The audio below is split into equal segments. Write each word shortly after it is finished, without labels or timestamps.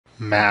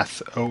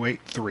Math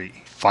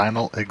 083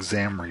 Final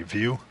Exam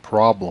Review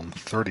Problem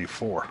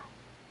 34.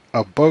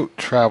 A boat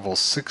travels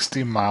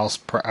 60 miles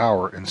per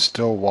hour in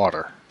still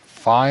water.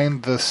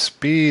 Find the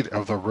speed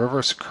of the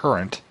river's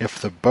current if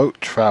the boat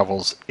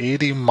travels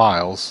 80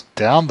 miles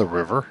down the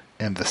river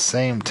in the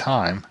same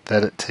time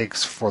that it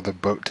takes for the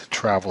boat to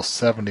travel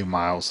 70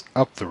 miles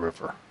up the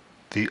river.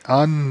 The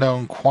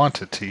unknown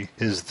quantity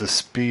is the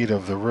speed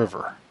of the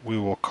river. We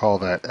will call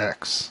that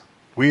x.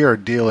 We are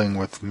dealing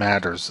with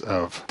matters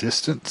of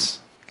distance,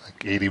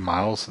 like 80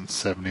 miles and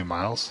 70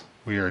 miles.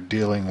 We are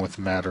dealing with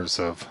matters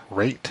of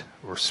rate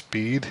or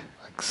speed,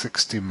 like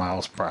 60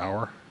 miles per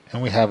hour.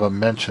 And we have a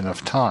mention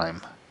of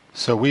time.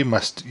 So we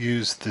must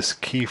use this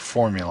key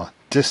formula.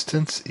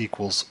 Distance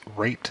equals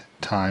rate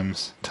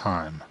times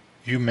time.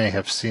 You may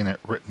have seen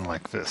it written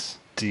like this.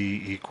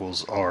 D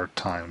equals R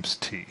times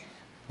T.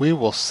 We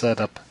will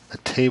set up a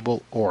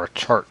table or a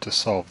chart to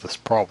solve this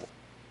problem.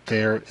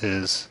 There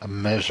is a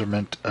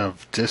measurement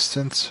of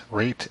distance,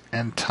 rate,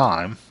 and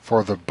time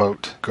for the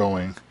boat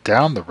going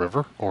down the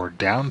river or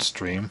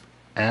downstream,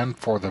 and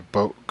for the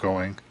boat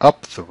going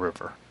up the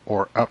river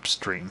or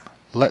upstream.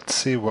 Let's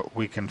see what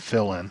we can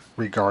fill in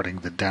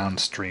regarding the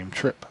downstream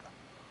trip.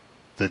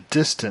 The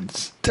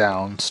distance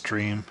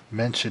downstream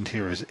mentioned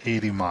here is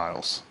 80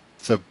 miles.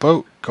 The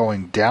boat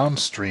going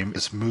downstream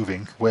is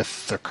moving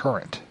with the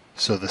current,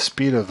 so the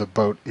speed of the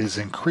boat is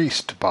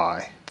increased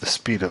by the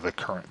speed of the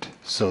current.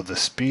 So the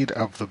speed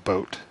of the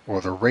boat,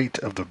 or the rate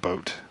of the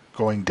boat,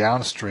 going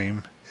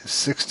downstream is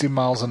 60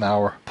 miles an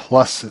hour,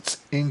 plus it's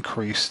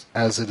increased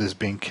as it is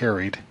being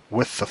carried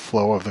with the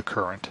flow of the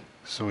current.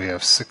 So we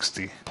have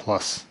 60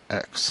 plus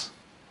x.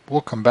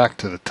 We'll come back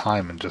to the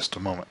time in just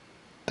a moment.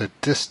 The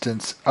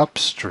distance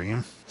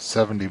upstream,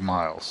 70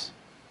 miles.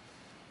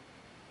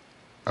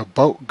 A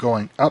boat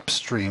going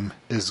upstream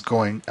is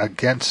going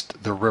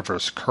against the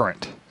river's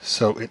current,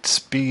 so its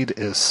speed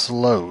is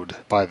slowed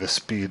by the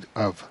speed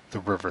of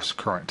the river's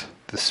current.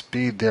 The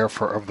speed,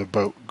 therefore, of the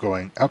boat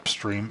going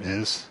upstream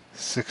is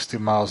 60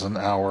 miles an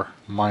hour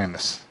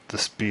minus the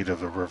speed of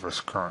the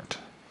river's current.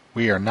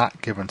 We are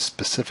not given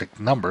specific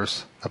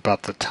numbers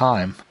about the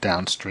time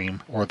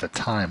downstream or the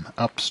time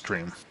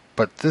upstream,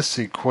 but this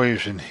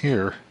equation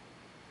here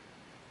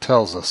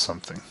tells us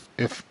something.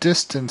 If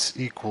distance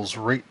equals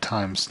rate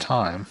times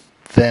time,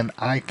 then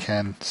I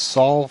can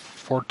solve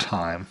for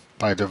time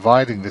by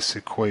dividing this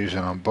equation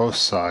on both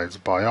sides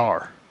by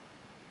r.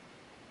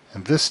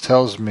 And this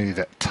tells me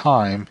that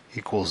time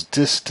equals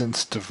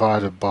distance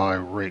divided by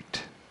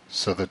rate.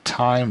 So the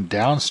time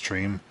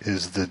downstream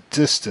is the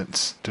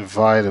distance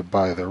divided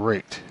by the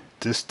rate.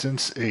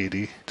 Distance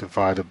 80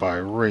 divided by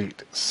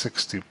rate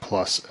 60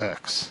 plus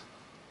x.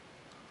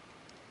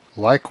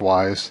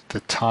 Likewise,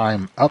 the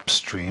time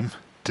upstream,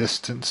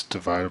 distance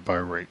divided by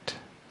rate,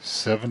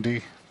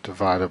 70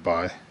 divided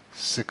by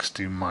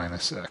 60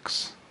 minus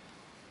x.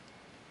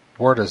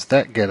 Where does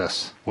that get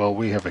us? Well,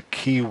 we have a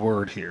key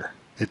word here.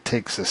 It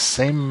takes the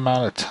same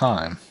amount of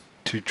time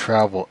to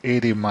travel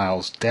 80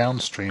 miles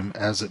downstream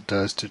as it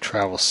does to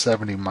travel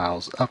 70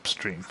 miles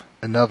upstream.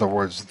 In other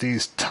words,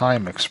 these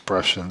time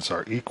expressions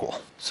are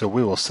equal, so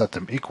we will set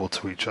them equal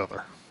to each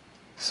other.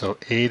 So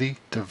 80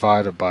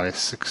 divided by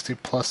 60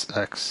 plus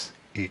x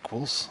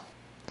equals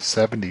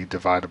 70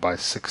 divided by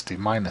 60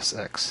 minus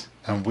x.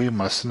 And we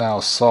must now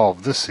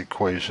solve this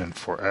equation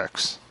for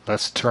x.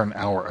 Let's turn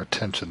our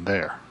attention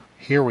there.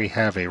 Here we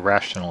have a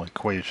rational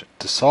equation.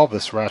 To solve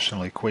this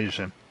rational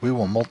equation, we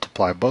will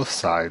multiply both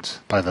sides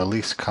by the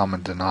least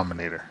common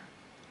denominator.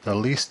 The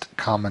least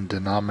common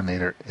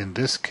denominator in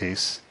this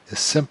case is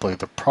simply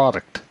the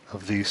product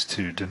of these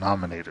two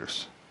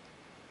denominators.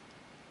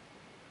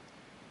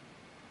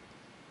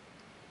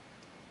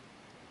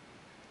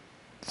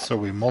 So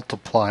we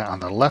multiply on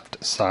the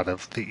left side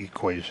of the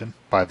equation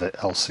by the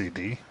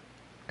LCD,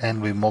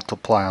 and we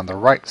multiply on the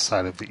right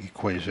side of the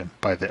equation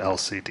by the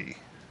LCD.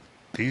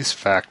 These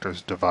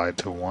factors divide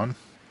to 1.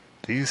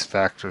 These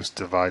factors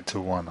divide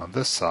to 1 on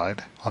this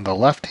side. On the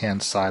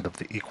left-hand side of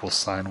the equal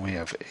sign, we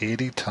have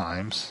 80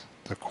 times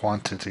the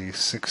quantity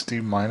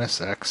 60 minus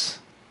x.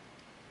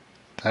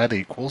 That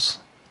equals.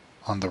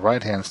 On the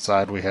right-hand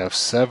side, we have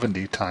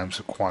 70 times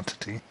the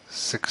quantity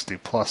 60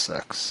 plus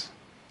x.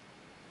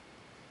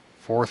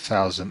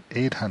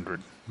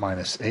 4,800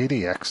 minus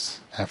 80x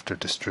after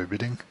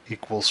distributing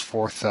equals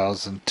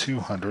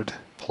 4,200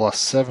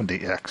 plus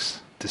 70x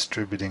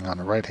distributing on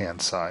the right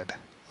hand side.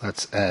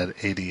 Let's add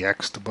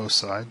 80x to both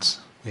sides.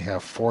 We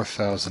have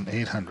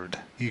 4,800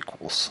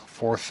 equals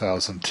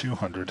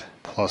 4,200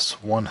 plus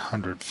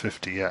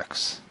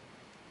 150x.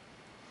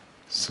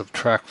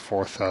 Subtract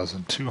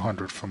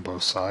 4,200 from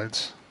both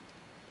sides.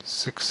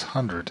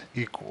 600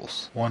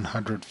 equals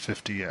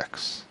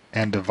 150x.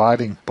 And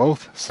dividing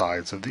both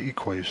sides of the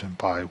equation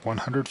by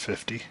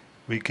 150,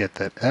 we get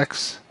that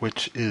x,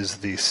 which is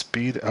the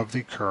speed of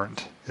the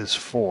current, is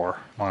 4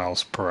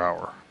 miles per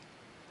hour.